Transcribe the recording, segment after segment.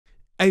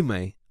Hey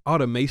man,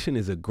 automation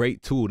is a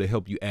great tool to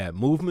help you add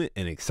movement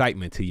and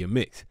excitement to your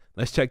mix.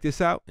 Let's check this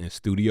out in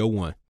Studio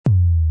One.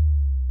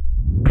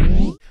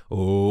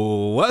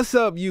 Oh, what's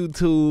up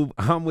YouTube?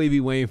 I'm Wavy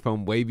Wayne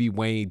from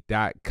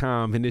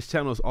Wavy.wav.com, and this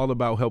channel is all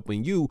about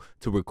helping you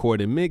to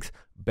record and mix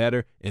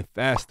better and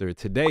faster.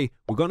 Today,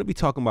 we're going to be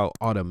talking about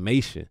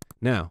automation.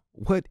 Now,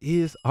 what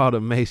is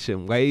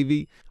automation,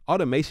 Wavy?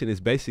 Automation is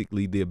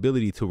basically the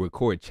ability to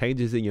record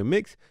changes in your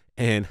mix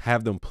and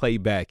have them play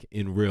back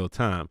in real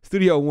time.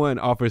 Studio One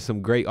offers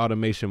some great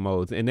automation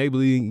modes,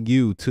 enabling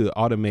you to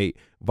automate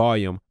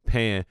volume,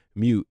 pan,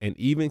 mute, and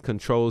even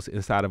controls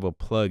inside of a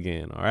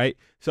plugin. All right.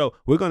 So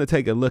we're going to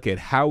take a look at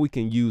how we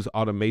can use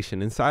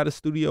automation inside of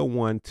Studio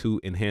One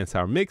to enhance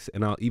our mix,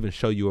 and I'll even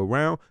show you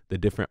around the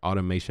different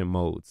automation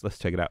modes. Let's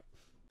check it out.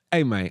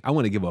 Hey man, I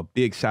want to give a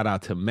big shout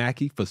out to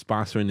Mackie for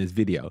sponsoring this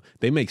video.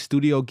 They make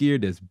studio gear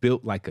that's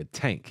built like a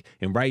tank.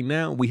 And right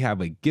now we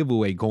have a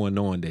giveaway going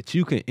on that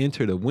you can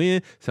enter to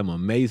win some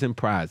amazing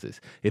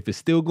prizes. If it's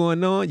still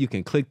going on, you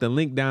can click the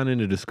link down in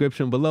the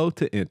description below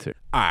to enter.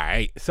 All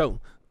right, so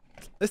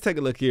let's take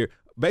a look here.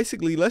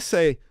 Basically, let's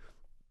say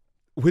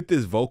with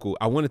this vocal,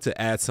 I wanted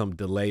to add some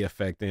delay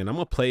effect in. I'm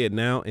gonna play it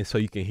now, and so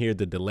you can hear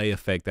the delay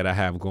effect that I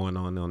have going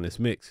on this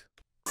mix.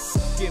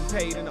 Getting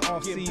paid in the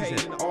off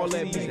season, all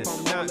that beef,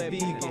 I'm not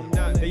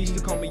vegan. They used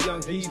to call me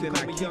Young Beast, and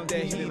I keep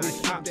that heat,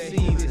 it's top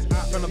season.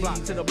 From the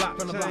block to the block,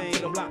 from the block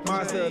to the block.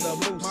 Mazda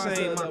the move,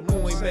 same, my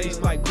coin base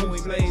like glue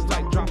flames,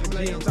 like dropping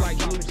gems, like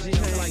glue.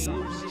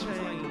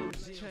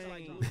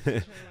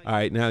 All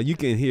right, now you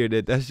can hear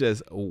that that's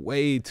just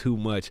way too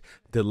much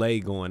delay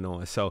going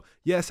on. So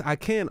yes, I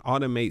can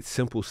automate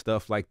simple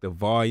stuff like the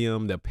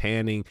volume, the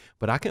panning,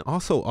 but I can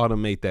also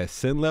automate that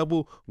send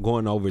level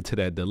going over to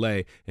that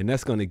delay, and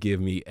that's going to give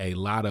me a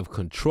lot of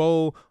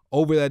control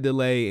over that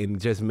delay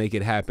and just make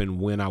it happen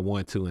when I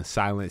want to and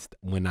silence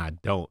when I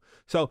don't.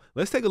 So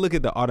let's take a look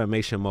at the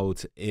automation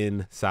modes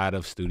inside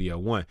of Studio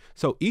One.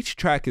 So each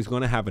track is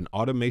going to have an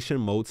automation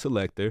mode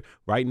selector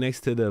right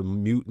next to the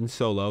mute and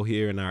solo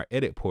here in our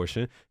edit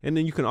portion. And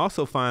then you can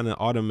also find an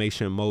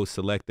automation mode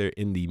selector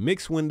in the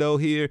mix window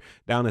here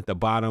down at the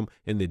bottom.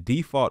 And the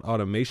default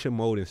automation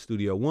mode in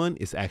Studio One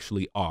is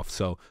actually off.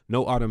 So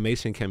no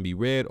automation can be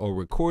read or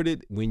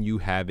recorded when you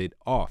have it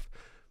off.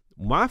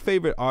 My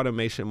favorite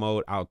automation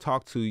mode I'll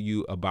talk to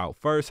you about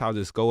first. I'll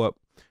just go up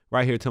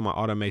right here to my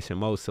automation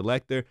mode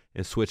selector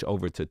and switch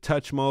over to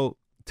touch mode.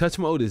 Touch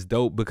mode is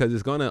dope because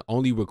it's going to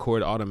only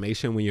record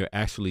automation when you're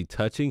actually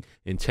touching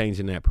and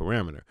changing that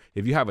parameter.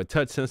 If you have a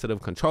touch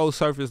sensitive control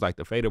surface like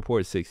the fader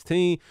port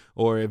 16,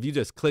 or if you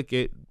just click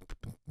it,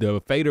 the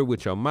fader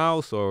with your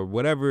mouse or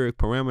whatever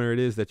parameter it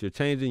is that you're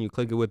changing, you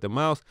click it with the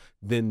mouse,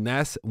 then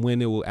that's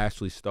when it will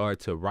actually start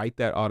to write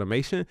that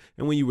automation.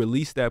 And when you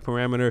release that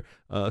parameter,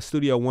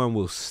 Studio One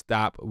will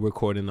stop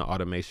recording the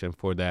automation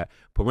for that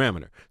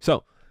parameter.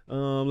 So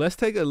let's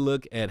take a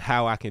look at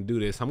how I can do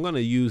this. I'm going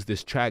to use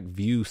this track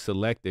view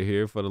selector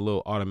here for the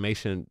little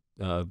automation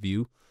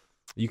view.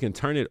 You can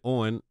turn it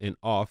on and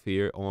off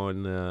here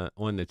on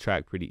the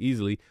track pretty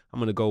easily. I'm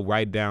going to go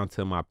right down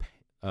to my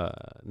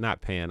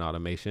not pan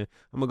automation.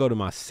 I'm gonna go to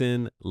my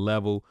send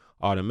level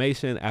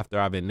automation after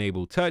I've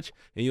enabled touch,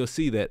 and you'll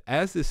see that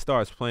as this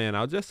starts playing,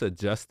 I'll just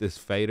adjust this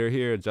fader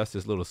here, adjust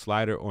this little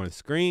slider on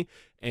screen,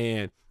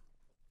 and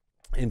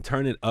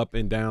turn it up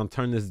and down,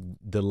 turn this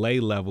delay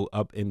level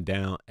up and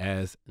down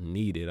as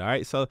needed. All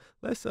right, so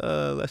let's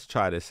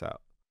try this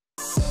out.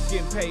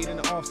 Getting paid in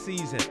the off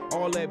season,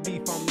 all that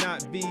beef, I'm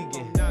not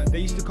vegan. They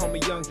used to call me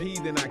Young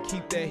Heathen, I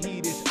keep that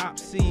heat, it's op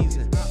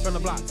season. From the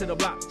block to the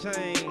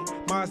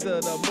blockchain,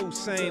 Mazda the move,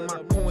 same,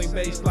 my coin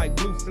base like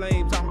blue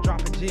flames, I'm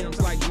dropping gems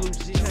like loose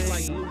chain.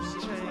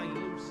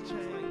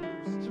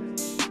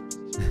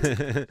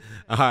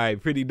 All right,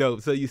 pretty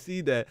dope. So you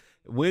see that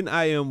when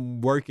I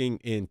am working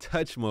in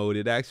touch mode,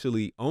 it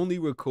actually only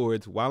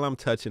records while I'm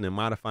touching and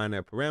modifying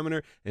that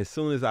parameter. As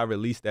soon as I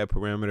release that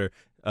parameter,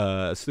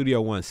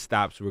 Studio One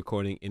stops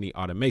recording any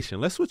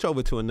automation. Let's switch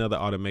over to another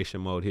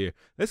automation mode here.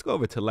 Let's go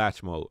over to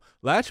latch mode.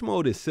 Latch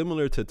mode is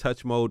similar to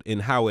touch mode in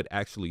how it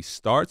actually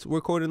starts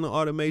recording the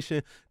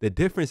automation. The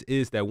difference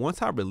is that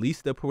once I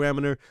release the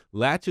parameter,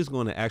 latch is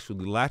going to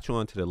actually latch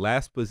on to the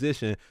last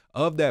position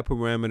of that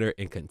parameter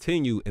and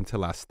continue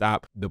until I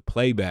stop the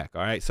playback.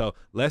 All right, so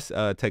let's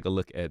take a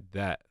look at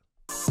that.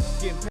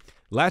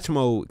 Latch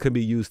mode could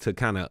be used to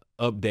kind of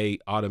update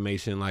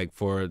automation, like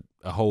for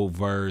a whole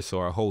verse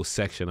or a whole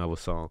section of a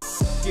song.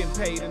 Getting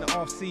paid in the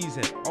off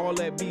season, all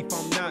that beef,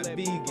 I'm not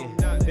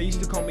vegan. They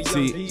used to call me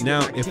See,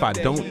 now if I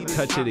don't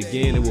touch it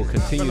again, it will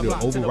continue to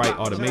overwrite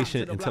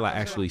automation until I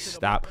actually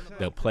stop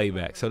the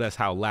playback. So that's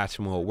how latch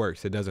mode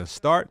works. It doesn't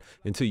start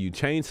until you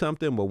change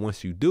something, but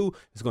once you do,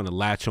 it's going to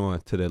latch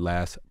on to the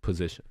last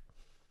position.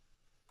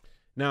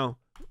 Now,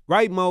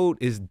 write mode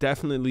is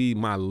definitely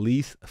my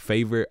least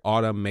favorite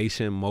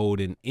automation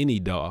mode in any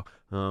DAW.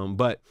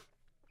 But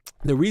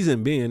the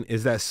reason being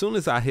is that as soon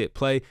as I hit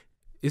play,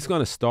 it's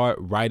going to start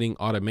writing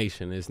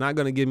automation. It's not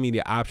going to give me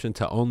the option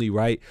to only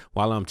write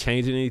while I'm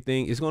changing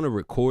anything. It's going to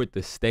record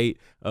the state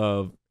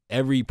of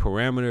every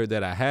parameter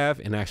that I have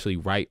and actually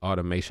write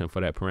automation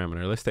for that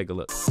parameter. Let's take a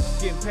look.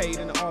 Getting paid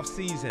in the off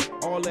season.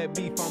 All that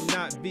beef, I'm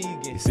not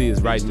vegan. You see,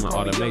 it's writing my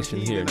automation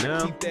here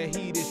now. Keep that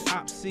heat, it's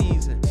op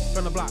season.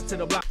 From the block to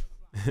the block.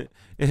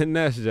 And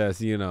that's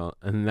just, you know,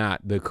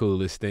 not the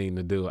coolest thing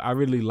to do. I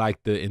really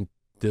like the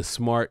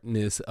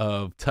smartness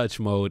of touch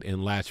mode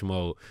and latch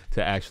mode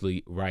to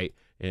actually write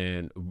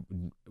and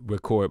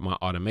record my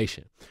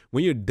automation.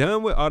 When you're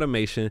done with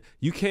automation,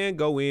 you can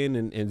go in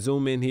and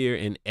zoom in here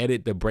and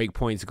edit the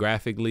breakpoints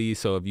graphically.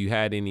 So if you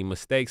had any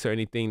mistakes or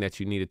anything that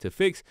you needed to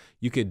fix,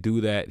 you could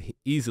do that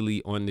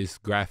easily on this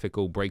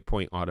graphical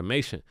breakpoint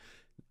automation.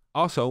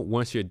 Also,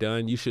 once you're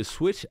done, you should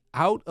switch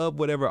out of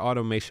whatever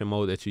automation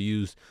mode that you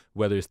use,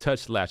 whether it's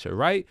touch, latch, or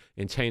write,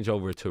 and change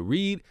over to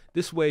read.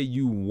 This way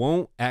you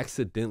won't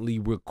accidentally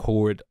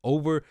record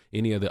over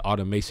any of the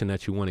automation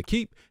that you want to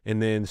keep.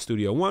 And then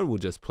Studio One will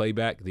just play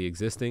back the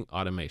existing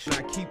automation.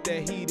 I keep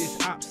that heat,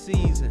 it's op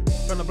season.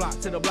 From the block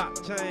to the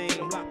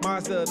blockchain.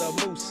 Mazda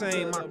the moose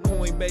same. My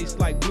coin base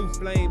like blue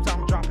flames.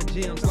 I'm dropping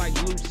gems like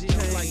loose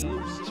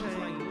chain.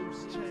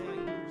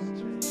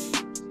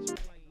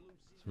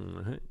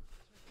 All right.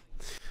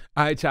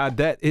 All right, y'all,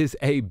 that is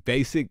a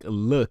basic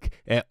look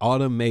at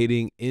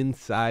automating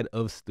inside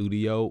of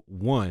Studio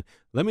One.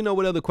 Let me know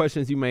what other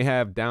questions you may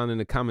have down in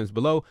the comments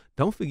below.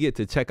 Don't forget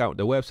to check out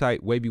the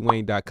website,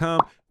 Wayne.wav.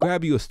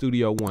 Grab you a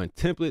Studio One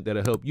template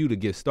that'll help you to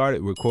get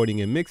started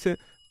recording and mixing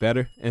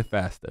better and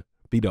faster.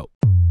 Be dope.